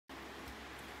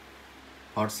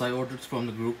Parts I ordered from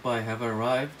the group buy have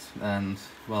arrived, and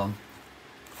well,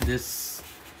 this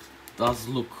does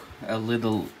look a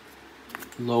little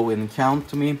low in count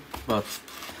to me, but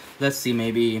let's see,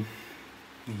 maybe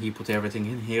he put everything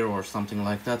in here or something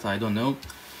like that, I don't know.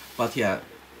 But yeah,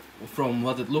 from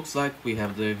what it looks like, we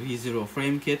have the V0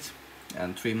 frame kit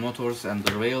and 3 motors and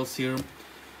the rails here.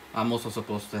 I'm also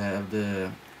supposed to have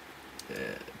the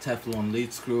Teflon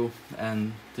lead screw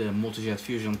and the multi-jet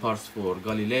fusion parts for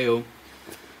Galileo,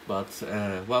 but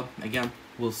well, again,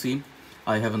 we'll see.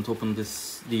 I haven't opened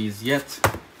these yet,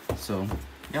 so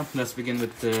yeah, let's begin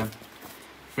with the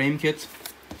frame kit.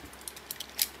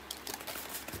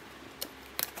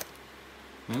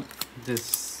 Well,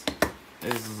 this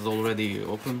is already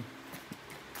open.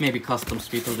 Maybe customs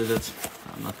people did it.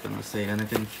 I'm not gonna say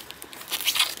anything.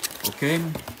 Okay,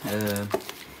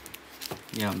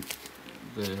 yeah,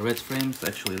 the red frames.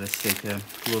 Actually, let's take a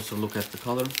closer look at the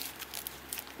color.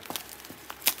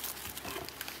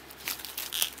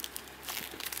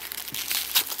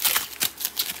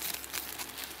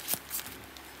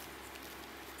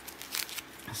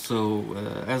 So,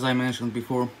 as I mentioned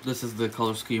before, this is the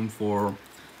color scheme for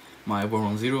my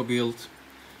Voron 0 build,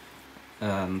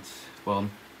 and well,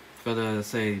 gotta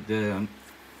say, the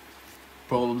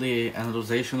probably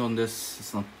anodization on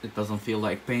this, it doesn't feel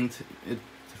like paint. It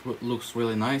looks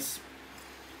really nice,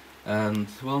 and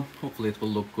well, hopefully it will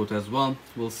look good as well.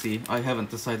 We'll see. I haven't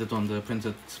decided on the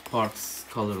printed parts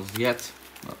colors yet,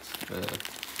 but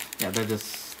yeah, that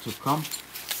is to come.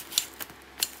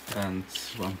 And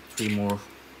well, 3 more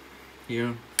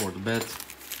here for the bed.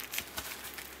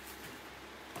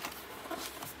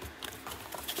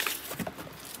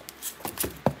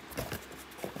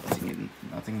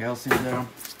 Nothing else in there.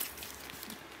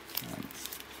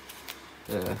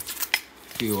 And a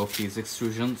few of these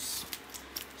extrusions.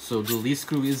 So the lead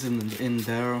screw is in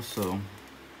there, so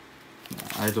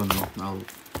I don't know. I'll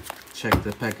check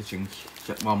the packaging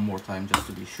one more time just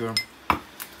to be sure.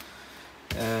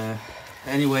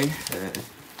 Anyway,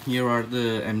 here are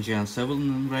the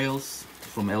Mgn7 Rails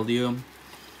from LDO.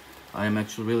 I am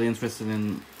actually really interested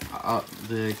in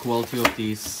the quality of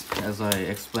these. As I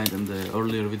explained in the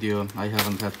earlier video, I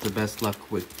haven't had the best luck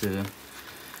with the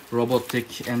robotic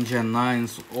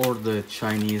Mgn9s or the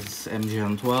Chinese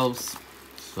Mgn12s.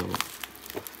 So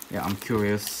yeah, I'm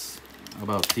curious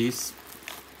about these.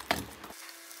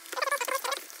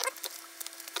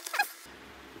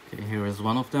 Okay, here is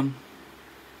one of them.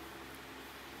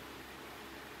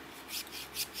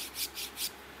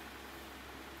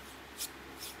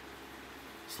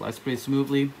 Slides pretty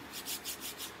smoothly,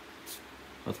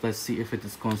 but let's see if it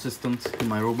is consistent. In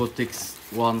my robotics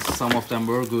ones, some of them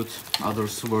were good,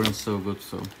 others weren't so good,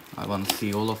 so I want to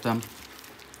see all of them.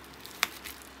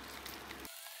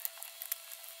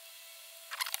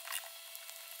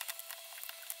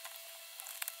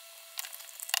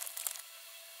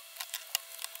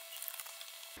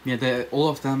 Yeah, all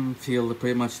of them feel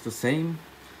pretty much the same,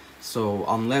 so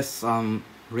unless I'm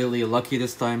really lucky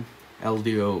this time,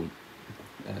 LDO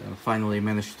finally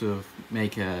managed to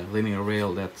make a linear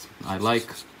rail that I like.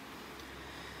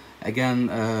 Again,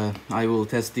 I will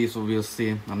test these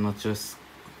obviously. I'm not just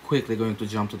quickly going to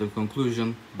jump to the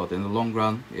conclusion, but in the long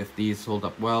run, if these hold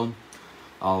up well,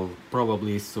 I'll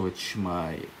probably switch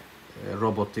my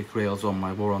robotic rails on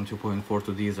my Voron 2.4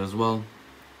 to these as well,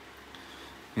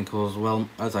 because, well,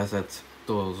 as I said,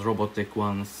 those robotic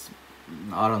ones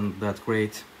aren't that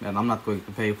great, and I'm not going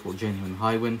to pay for genuine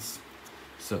high winds.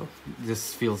 So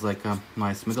this feels like a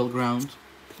nice middle ground.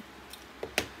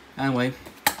 Anyway,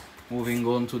 moving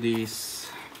on to these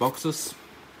boxes.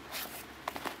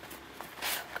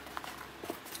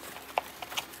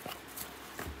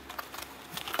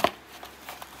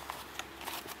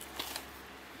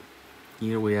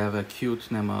 Here we have a cute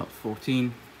NEMA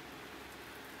 14.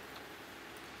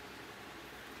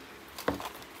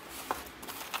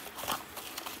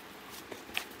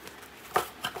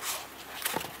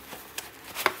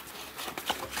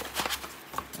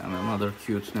 And another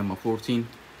cute NEMA 14.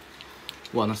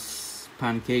 One is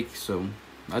pancake, so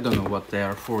I don't know what they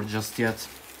are for just yet.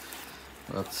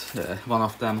 But one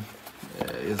of them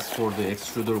is for the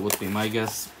extruder, would be my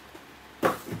guess.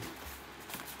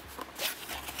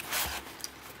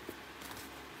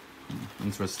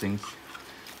 Interesting.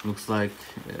 Looks like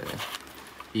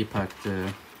he packed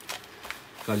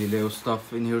Galileo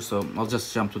stuff in here, so I'll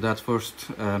just jump to that first.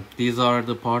 These are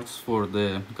the parts for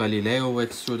the Galileo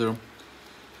Extruder.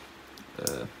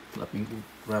 Let me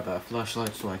grab a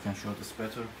flashlight so I can show this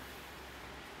better.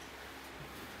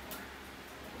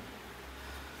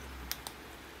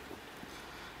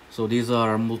 So these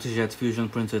are multi-jet fusion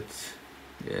printed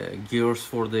gears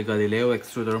for the Galileo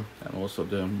Extruder and also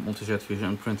the multi-jet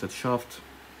fusion printed shaft.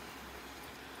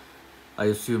 I'm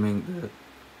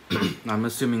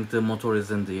assuming the motor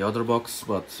is in the other box,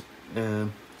 but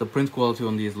the print quality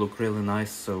on these look really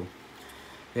nice, so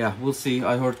yeah, we'll see.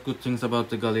 I heard good things about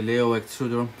the Galileo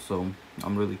Extruder, so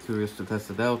I'm really curious to test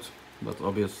it out, but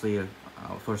obviously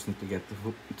I'll first need to get the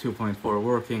 2.4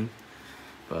 working,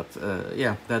 but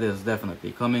yeah, that is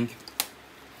definitely coming.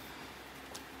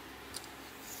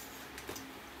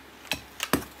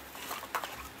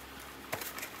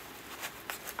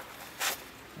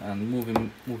 And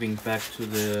moving back to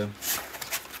the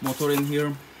motor in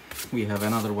here, we have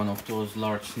another one of those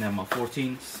large NEMA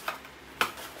 14s.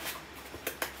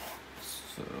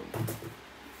 So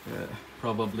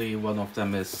probably one of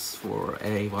them is for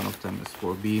A, one of them is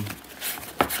for B.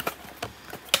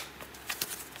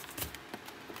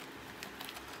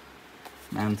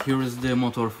 And here is the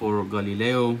motor for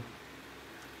Galileo.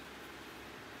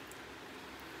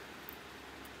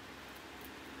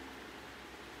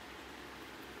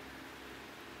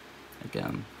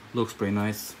 Again, looks pretty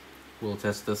nice. We'll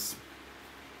test this.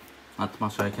 Not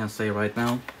much I can say right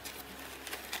now.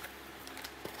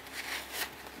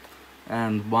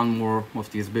 And one more of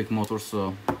these big motors,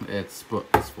 so it's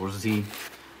for Z,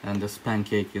 and this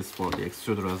pancake is for the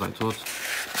extruder, as I thought.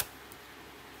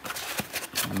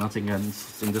 And nothing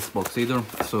else in this box either,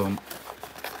 so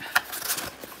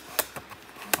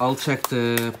I'll check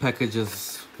the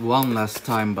packages one last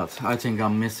time, but I think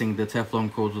I'm missing the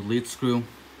Teflon coated lead screw.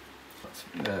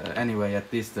 Anyway,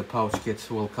 at least the pouch kit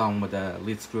will come with a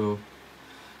lead screw,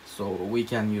 so we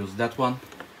can use that one.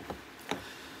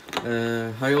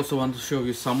 I also want to show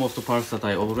you some of the parts that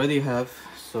I already have.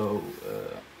 So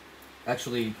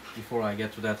actually, before I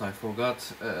get to that, I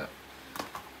forgot.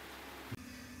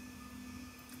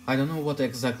 I don't know what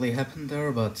exactly happened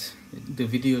there, but the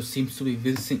video seems to be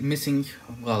missing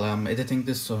while I'm editing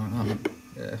this, so I'm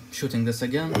shooting this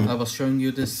again. I was showing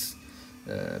you this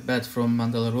bed from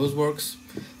Mandela Roseworks.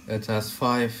 It has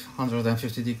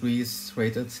 550 degrees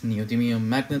rated neodymium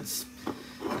magnets,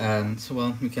 and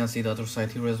well, you can see the other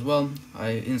side here as well. I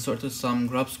inserted some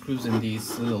grub screws in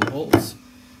these little holes,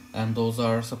 and those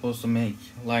are supposed to make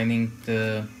lining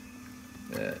the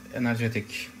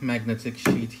energetic magnetic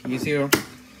sheet easier.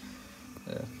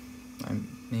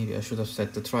 Maybe I should have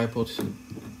set the tripod.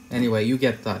 Anyway, you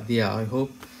get the idea, I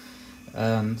hope.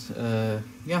 And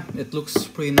yeah, it looks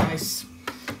pretty nice.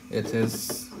 It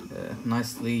is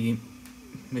nicely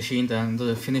machined, and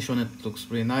the finish on it looks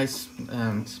pretty nice.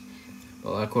 And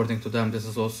well, according to them, this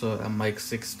is also a Mike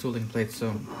 6 tooling plate,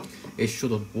 so it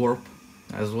shouldn't warp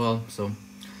as well. So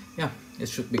yeah, it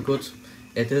should be good.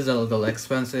 It is a little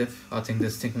expensive. I think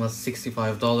this thing was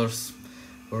 $65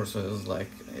 versus like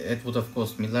it would have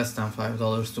cost me less than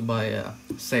 $5 to buy a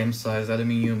same size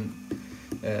aluminium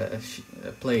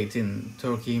plate in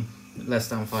Turkey, less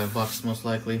than $5 most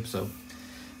likely. So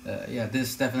yeah,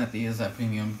 this definitely is a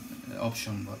premium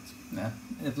option, but yeah,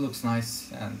 it looks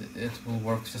nice and it will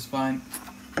work just fine.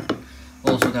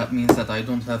 Also, that means that I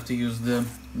don't have to use the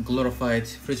glorified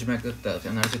fridge magnet that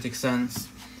Energetic sends.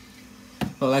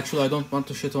 Well, actually, I don't want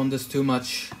to shit on this too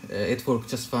much. It worked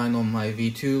just fine on my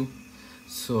V2.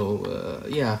 So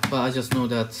yeah, but I just know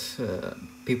that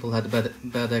people had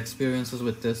bad experiences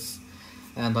with this,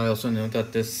 and I also know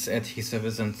that this adhesive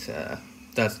isn't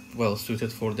that well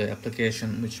suited for the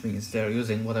application, which means they're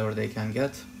using whatever they can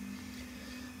get.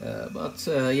 But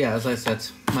yeah, as I said,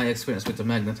 my experience with the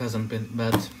magnet hasn't been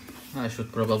bad. I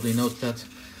should probably note that.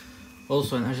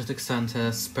 Also, Energetic sent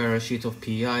a spare sheet of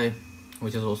PEI,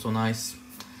 which is also nice.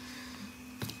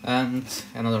 And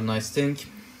another nice thing,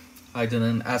 I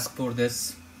didn't ask for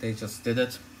this, they just did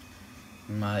it.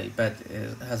 My bed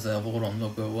has a Voron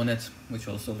logo on it, which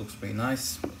also looks pretty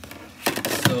nice.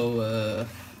 So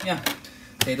yeah,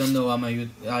 they don't know I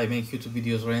make YouTube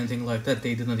videos or anything like that.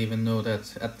 They didn't even know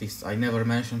that, at least I never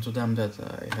mentioned to them that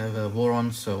I have a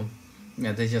Voron. So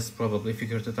yeah, they just probably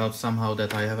figured it out somehow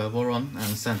that I have a Voron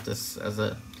and sent this as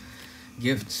a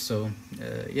gift. So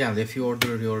yeah, if you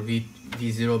order your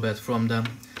V0 bed from them,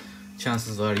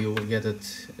 chances are you will get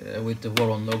it with the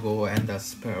Voron logo and a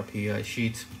spare PI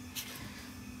sheet.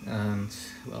 And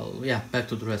well, yeah, back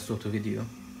to the rest of the video.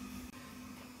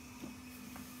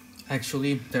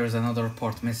 Actually, there's another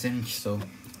part missing, so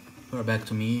we're back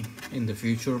to me in the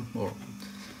future, or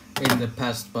in the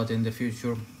past but in the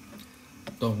future.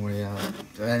 Don't worry.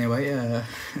 Anyway,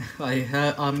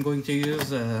 I'm going to use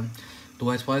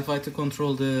Dwight Wi-Fi to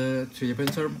control the 3D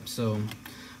printer. So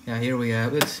yeah, here we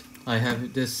have it. I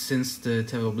have this since the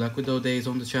Tevo Black Widow days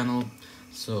on the channel,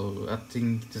 so I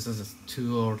think this is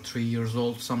 2 or 3 years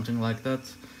old, something like that.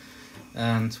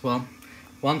 And well,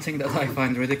 One thing that I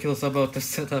find ridiculous about this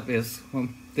setup is, well,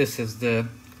 this is the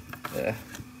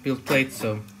build plate,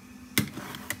 so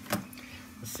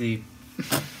let's see,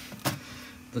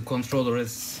 the controller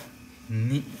is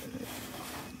nearly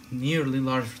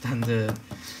larger than the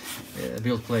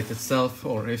build plate itself,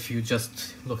 or if you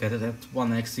just look at it at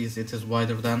one axis, it is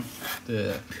wider than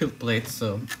the build plate.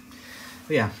 So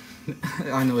yeah,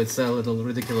 I know it's a little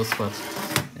ridiculous, but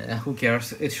who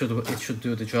cares? It should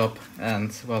do the job,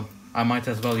 and well, I might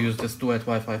as well use this duet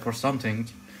Wi-Fi for something.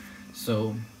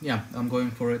 So yeah, I'm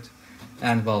going for it.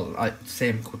 And well,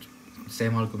 same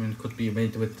argument could be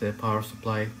made with the power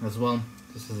supply as well.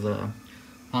 This is a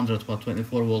 100 watt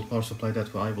 24 volt power supply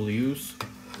that I will use.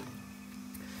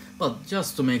 But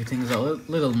just to make things a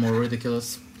little more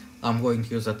ridiculous, I'm going to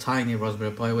use a tiny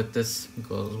Raspberry Pi with this,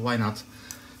 because why not?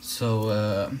 So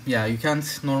yeah, you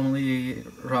can't normally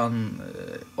run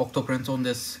Octoprint on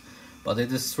this, but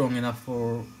it is strong enough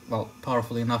for, well,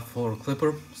 powerful enough for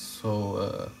Clipper.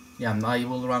 So yeah, I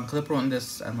will run Clipper on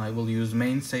this, and I will use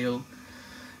Mainsail,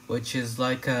 which is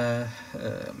like a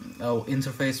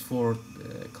interface for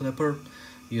Clipper.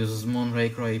 Uses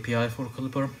Moonraker API for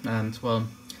Clipper, and well,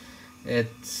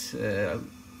 it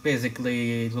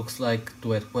basically looks like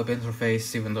Duet web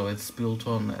interface, even though it's built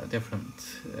on a different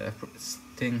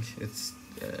thing. It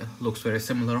looks very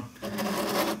similar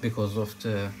because of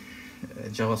the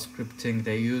JavaScript thing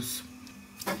they use.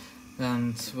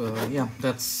 And yeah,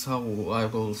 that's how I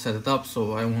will set it up.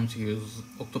 So I want to use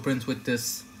Octoprint with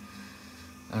this,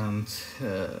 and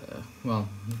well,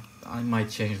 I might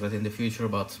change that in the future,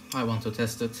 but I want to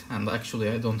test it. And actually,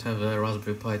 I don't have a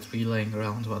Raspberry Pi 3 laying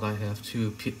around, but I have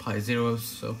two Pi Zeros.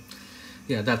 So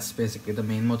yeah, that's basically the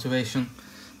main motivation.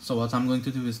 So what I'm going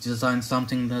to do is design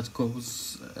something that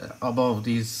goes above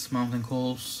these mounting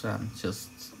holes and just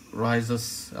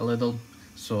rises a little,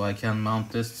 so I can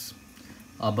mount this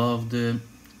above the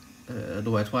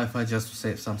Duet Wi-Fi just to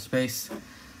save some space.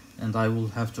 And I will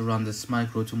have to run this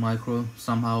micro to micro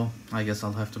somehow. I guess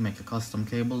I'll have to make a custom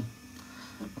cable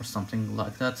or something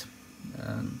like that.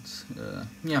 And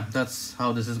yeah, that's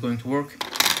how this is going to work.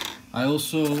 I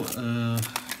also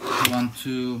want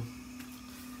to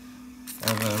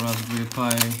have a Raspberry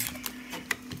Pi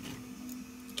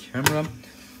camera.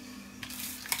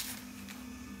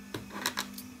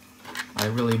 I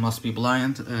really must be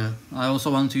blind. I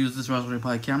also want to use this Raspberry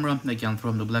Pi camera, again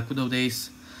from the Black Widow days.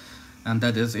 And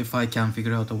that is if I can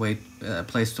figure out a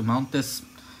place to mount this.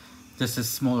 This is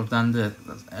smaller than the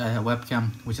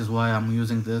webcam, which is why I'm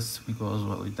using this, because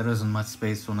well, there isn't much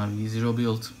space on a V0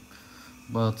 build.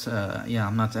 But yeah,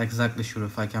 I'm not exactly sure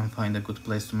if I can find a good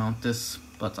place to mount this,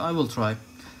 but I will try.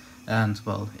 And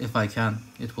well, if I can,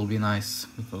 it will be nice,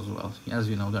 because well, as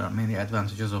you know, there are many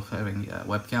advantages of having a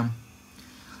webcam,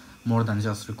 more than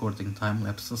just recording time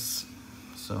lapses.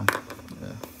 So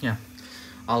yeah,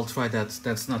 I'll try that.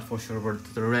 That's not for sure, but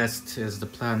the rest is the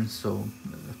plan. So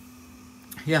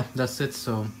yeah, that's it.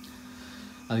 So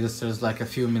I guess there's like a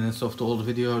few minutes of the old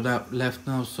video that left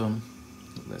now, so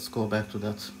let's go back to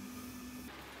that.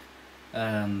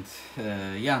 And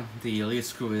yeah, the lead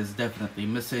screw is definitely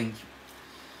missing.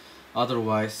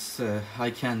 Otherwise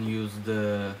I can use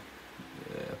the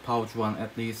pouch one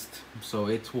at least, so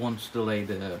it won't delay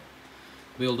the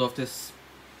build of this.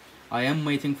 I am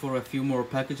waiting for a few more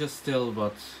packages still,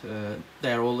 but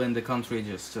they're all in the country,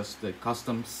 just the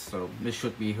customs, so this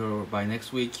should be here by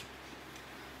next week.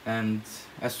 And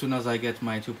as soon as I get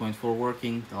my 2.4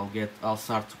 working, I'll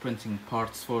start printing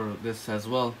parts for this as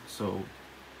well. So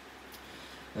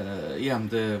yeah,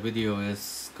 the video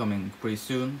is coming pretty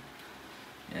soon,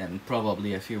 and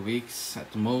probably a few weeks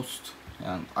at the most.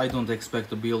 And I don't expect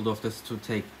the build of this to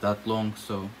take that long,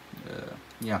 so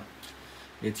yeah,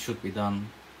 it should be done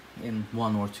in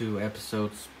 1 or 2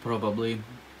 episodes probably.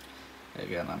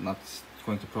 Again, I'm not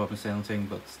going to promise anything,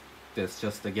 but that's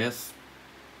just a guess.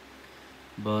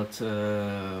 But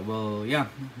well, yeah,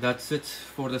 that's it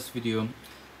for this video.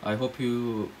 I hope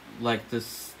you like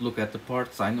this look at the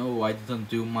parts. I know I didn't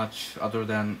do much other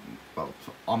than, well,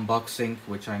 unboxing,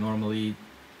 which I normally,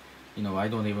 you know, I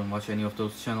don't even watch any of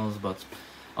those channels, but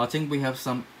I think we have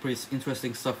some pretty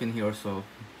interesting stuff in here, so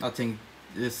I think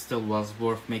this still was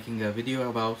worth making a video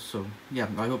about. So yeah,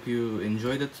 I hope you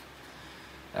enjoyed it.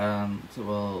 And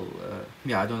well,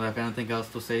 yeah, I don't have anything else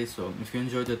to say, so if you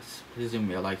enjoyed it, please leave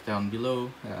me a like down below,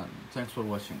 and thanks for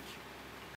watching.